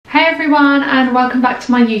everyone and welcome back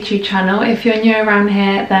to my YouTube channel. If you're new around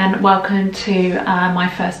here, then welcome to my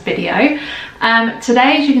first video.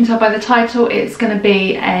 Today, as you can tell by the title, it's going to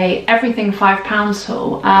be a everything £5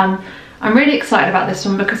 haul. I'm really excited about this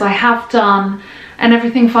one because I have done an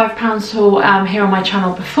everything £5 haul here on my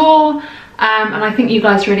channel before, and I think you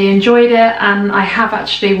guys really enjoyed it, and I have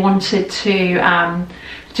actually wanted to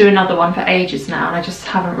do another one for ages now, and I just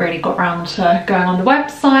haven't really got around to going on the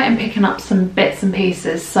website and picking up some bits and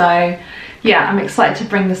pieces. So yeah, I'm excited to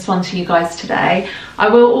bring this one to you guys today. I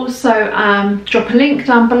will also drop a link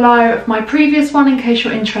down below of my previous one in case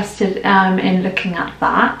you're interested in looking at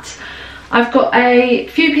that. I've got a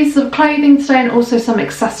few pieces of clothing today and also some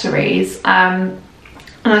accessories, and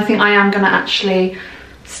I think I am going to actually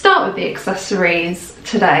start with the accessories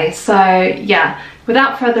today. So yeah,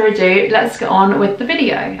 without further ado, let's get on with the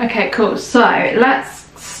video. Okay, cool. So let's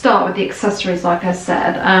start with the accessories, like I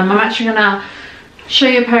said. I'm actually gonna show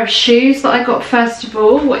you a pair of shoes that I got first of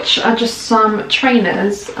all, which are just some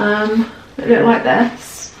trainers that look like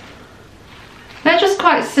this. They're just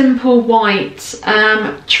quite simple white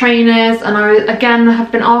trainers, and I again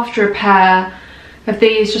have been after a pair of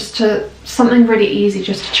these, just to something really easy,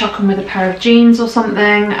 just to chuck on with a pair of jeans or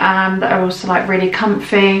something that are also like really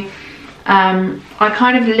comfy. I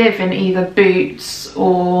kind of live in either boots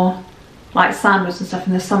or like sandals and stuff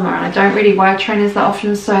in the summer, and I don't really wear trainers that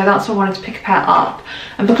often, so that's why I wanted to pick a pair up.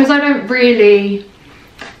 And because I don't really,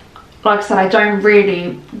 like I said, I don't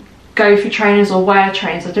really go for trainers or wear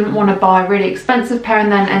trainers, I didn't want to buy a really expensive pair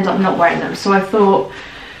and then end up not wearing them. So I thought,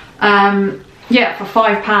 yeah, for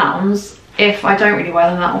 £5, if I don't really wear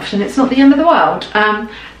them that often, it's not the end of the world.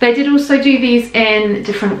 They did also do these in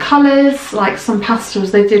different colours, like some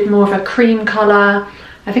pastels. They did more of a cream colour,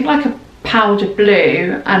 I think like a powder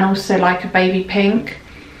blue, and also like a baby pink,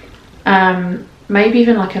 maybe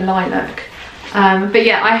even like a lilac. But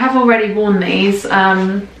yeah, I have already worn these,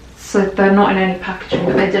 so they're not in any packaging,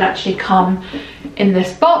 but they did actually come in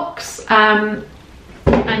this box. And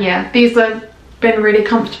yeah, these have been really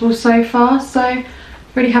comfortable so far, so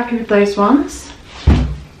really happy with those ones.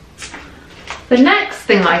 The next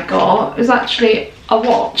thing I got was actually a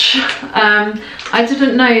watch. I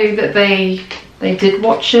didn't know that they did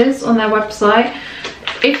watches on their website.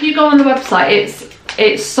 If you go on the website,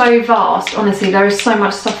 it's so vast, honestly. There is so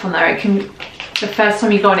much stuff on there. It can, the first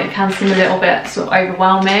time you go on it can seem a little bit sort of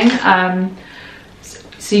overwhelming.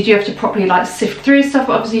 So you do have to properly like sift through stuff,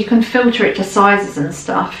 but obviously you can filter it to sizes and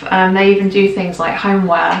stuff. They even do things like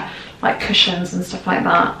homeware, like cushions and stuff like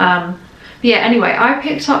that. But yeah, anyway, I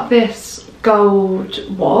picked up this gold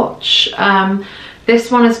watch.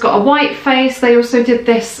 This one has got a white face. They also did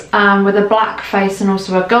this with a black face and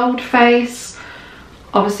also a gold face.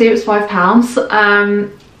 Obviously it was £5,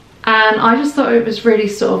 and I just thought it was really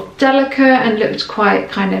sort of delicate and looked quite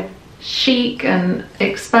kind of chic and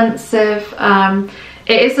expensive.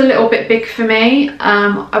 It is a little bit big for me.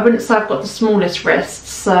 I wouldn't say I've got the smallest wrists,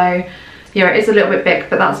 so yeah, it is a little bit big,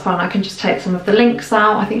 but that's fine. I can just take some of the links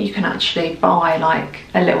out. I think you can actually buy like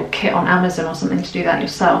a little kit on Amazon or something to do that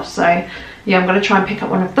yourself. So yeah, I'm going to try and pick up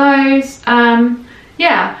one of those.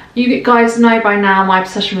 Yeah, you guys know by now my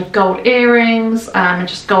obsession with gold earrings and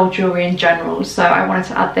just gold jewellery in general. So I wanted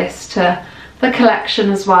to add this to the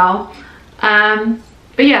collection as well.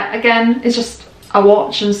 But yeah, again, it's just a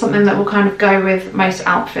watch and something that will kind of go with most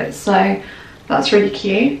outfits. So that's really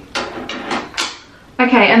cute.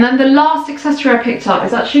 Okay, and then the last accessory I picked up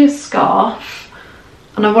is actually a scarf,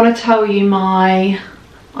 and I want to tell you my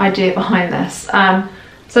idea behind this.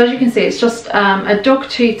 So as you can see, it's just a dog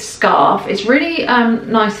tooth scarf. It's really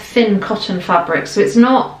nice thin cotton fabric, so it's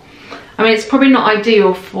not, I mean, it's probably not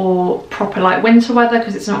ideal for proper like winter weather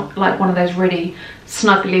because it's not like one of those really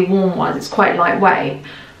snuggly warm ones. It's quite lightweight,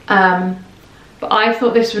 but I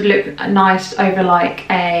thought this would look nice over like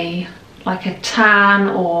a tan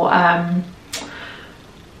or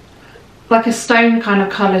like a stone kind of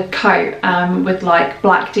coloured coat with like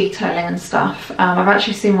black detailing and stuff. I've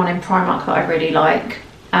actually seen one in Primark that I really like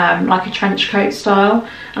a trench coat style,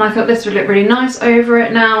 and I thought this would look really nice over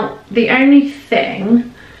it. Now the only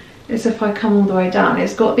thing is, if I come all the way down,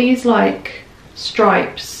 it's got these like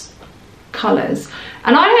stripes colours,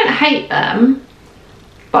 and I don't hate them,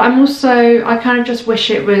 but I kind of just wish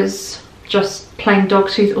it was just plain dog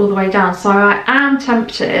tooth all the way down. So I am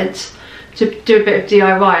tempted to do a bit of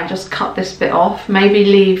DIY and just cut this bit off, maybe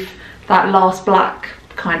leave that last black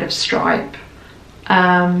kind of stripe.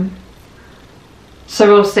 So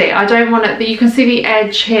we'll see. I don't want it, but you can see the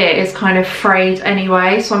edge here is kind of frayed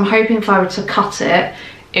anyway, so I'm hoping if I were to cut it,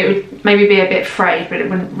 it would maybe be a bit frayed, but it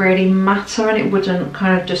wouldn't really matter and it wouldn't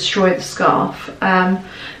kind of destroy the scarf.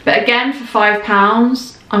 But again, for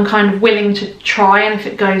 £5, I'm kind of willing to try, and if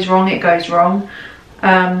it goes wrong, it goes wrong.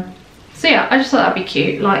 So yeah, I just thought that'd be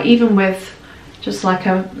cute, like even with just like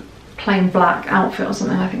a plain black outfit or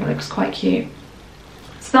something, I think it looks quite cute.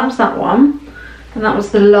 So that was that one, and that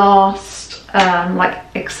was the last like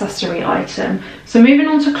accessory item. So moving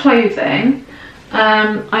on to clothing,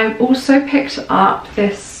 I also picked up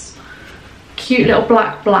this cute little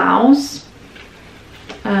black blouse.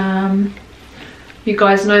 You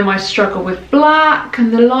guys know my struggle with black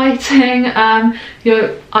and the lighting. I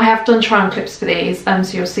have done try on clips for these, so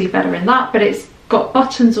you'll see better in that, but it's got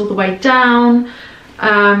buttons all the way down.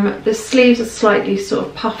 The sleeves are slightly sort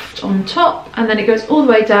of puffed on top, and then it goes all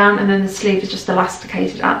the way down, and then the sleeve is just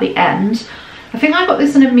elasticated at the end. I think I got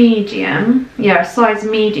this in a medium, yeah, a size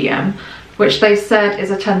medium, which they said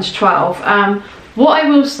is a 10 to 12. What I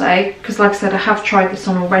will say, because like I said, I have tried this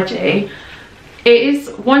on already, it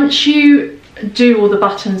is, once you do all the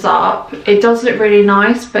buttons up, it does look really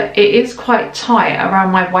nice, but it is quite tight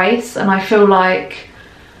around my waist, and I feel like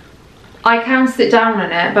I can sit down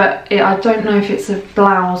in it, but I don't know if it's a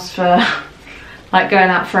blouse for like going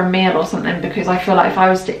out for a meal or something, because I feel like if I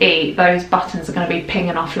was to eat, those buttons are going to be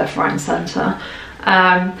pinging off left, right and centre.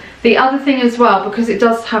 The other thing as well, because it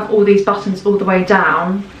does have all these buttons all the way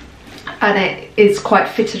down, and it is quite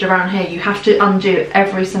fitted around here, you have to undo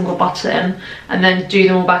every single button and then do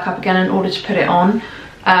them all back up again in order to put it on,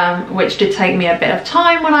 which did take me a bit of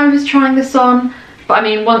time when I was trying this on. But I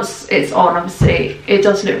mean, once it's on, obviously it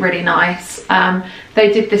does look really nice.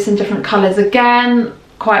 They did this in different colours again,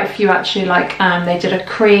 quite a few actually, like they did a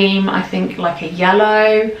cream, I think like a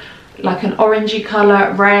yellow, like an orangey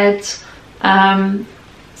colour, red.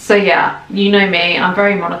 So yeah, you know me, I'm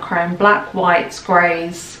very monochrome, black, whites,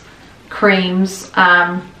 greys, creams,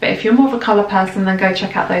 but if you're more of a colour person, then go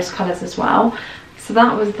check out those colours as well. So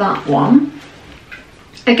that was that one.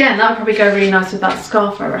 Again, that would probably go really nice with that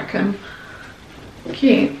scarf, I reckon.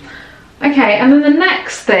 Cute. Okay, and then the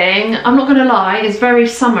next thing, I'm not gonna lie, is very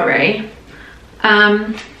summery,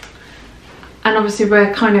 and obviously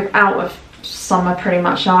we're kind of out of summer pretty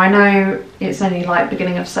much now. I know it's only like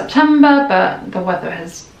beginning of September, but the weather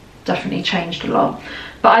has definitely changed a lot.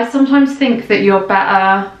 But I sometimes think that you're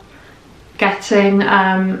better getting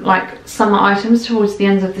like summer items towards the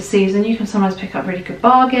end of the season. You can sometimes pick up really good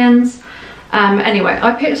bargains. Anyway,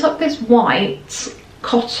 I picked up this white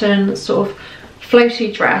cotton sort of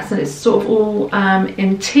floaty dress, and it's sort of all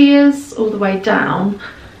in tiers all the way down,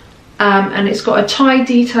 and it's got a tie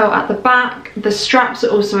detail at the back. The straps are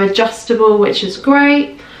also adjustable, which is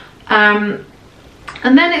great, and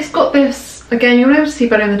then it's got this, again you'll be able to see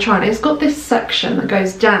better in the try-on, it's got this section that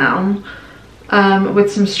goes down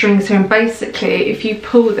with some strings here, and basically if you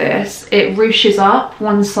pull this, it ruches up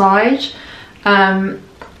one side.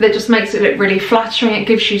 That just makes it look really flattering. It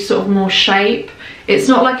gives you sort of more shape. It's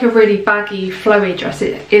not like a really baggy flowy dress,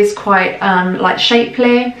 it is quite like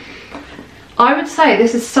shapely. I would say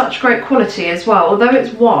this is such great quality as well. Although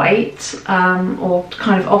it's white or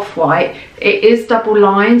kind of off-white, it is double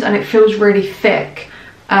lined and it feels really thick.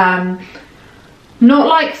 Not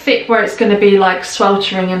like thick where it's going to be like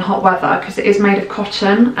sweltering in hot weather, because it is made of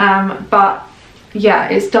cotton, but yeah,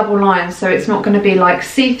 it's double lined, so it's not going to be like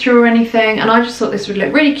see-through or anything. And I just thought this would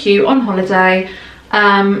look really cute on holiday.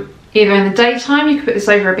 Either in the daytime, you could put this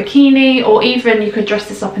over a bikini, or even you could dress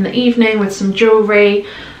this up in the evening with some jewellery,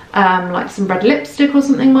 like some red lipstick or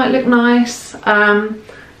something might look nice. And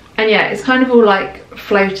yeah, it's kind of all like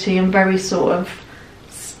floaty and very sort of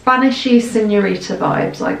Spanishy señorita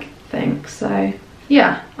vibes, I think. So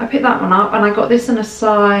yeah, I picked that one up, and I got this in a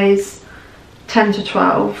size 10 to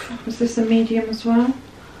 12. Was this a medium as well?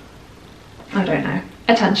 I don't know.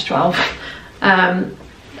 A 10 to 12.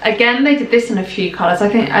 Again, they did this in a few colours. I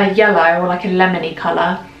think a yellow or like a lemony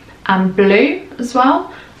colour and blue as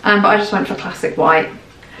well. But I just went for classic white,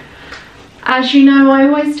 as you know I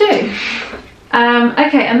always do.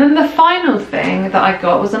 Okay, and then the final thing that I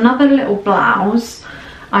got was another little blouse.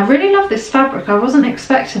 I really love this fabric. I wasn't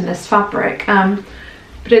expecting this fabric.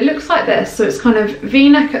 But it looks like this, so it's kind of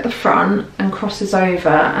v-neck at the front and crosses over,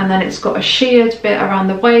 and then it's got a sheared bit around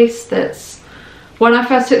the waist that's, when I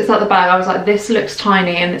first took this out of the bag, I was like, this looks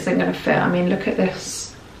tiny and it's not going to fit. I mean, look at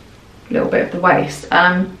this little bit of the waist,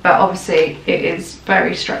 but obviously it is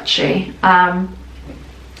very stretchy.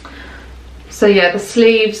 So yeah, the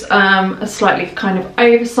sleeves are slightly kind of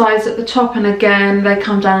oversized at the top, and again they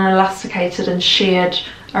come down and elasticated and sheared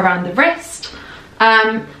around the wrist.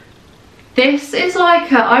 This is like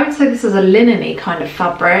I would say this is a linen-y kind of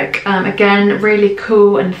fabric. Again, really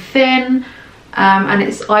cool and thin.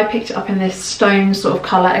 And I picked it up in this stone sort of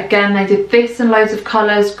colour. Again, they did this in loads of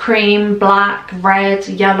colours: cream, black, red,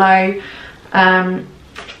 yellow.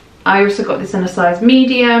 I also got this in a size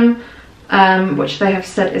medium, which they have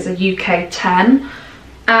said is a UK 10.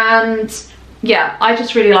 And yeah, I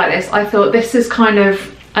just really like this. I thought this is kind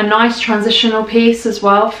of a nice transitional piece as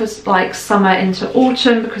well for like summer into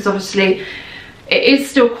autumn, because obviously it is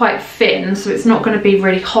still quite thin, so it's not going to be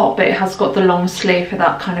really hot, but it has got the long sleeve for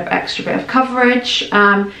that kind of extra bit of coverage.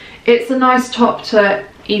 It's a nice top to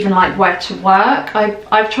even like wear to work.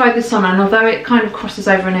 I've tried this on, and although it kind of crosses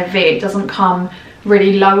over in a V, it doesn't come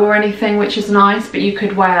really low or anything, which is nice, but you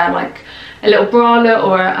could wear like a little bralette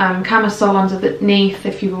or a camisole underneath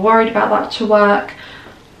if you were worried about that to work.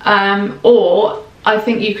 Or I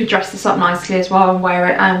think you could dress this up nicely as well and wear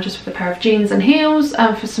it just with a pair of jeans and heels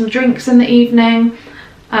for some drinks in the evening.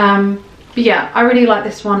 But yeah, I really like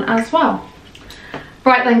this one as well.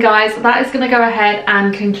 Right then guys, that is going to go ahead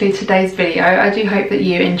and conclude today's video. I do hope that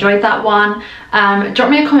you enjoyed that one. Drop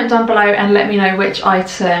me a comment down below and let me know which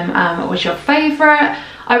item was your favourite.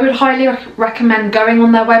 I would highly recommend going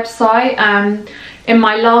on their website. In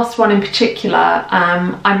my last one in particular,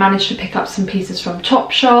 I managed to pick up some pieces from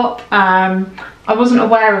Topshop. I wasn't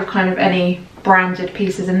aware of kind of any branded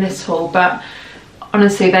pieces in this haul, but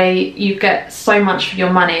honestly you get so much for your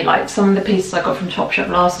money. Like some of the pieces I got from Topshop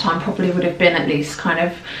last time probably would have been at least kind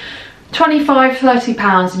of 25–30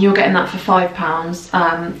 pounds, and you're getting that for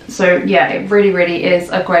 £5. So yeah, it really is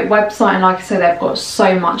a great website, and like I say, they've got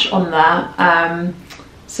so much on there.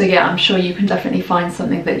 So yeah, I'm sure you can definitely find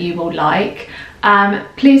something that you will like.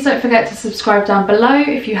 Please don't forget to subscribe down below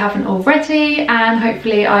if you haven't already, and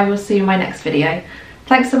hopefully I will see you in my next video.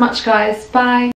 Thanks so much guys, bye.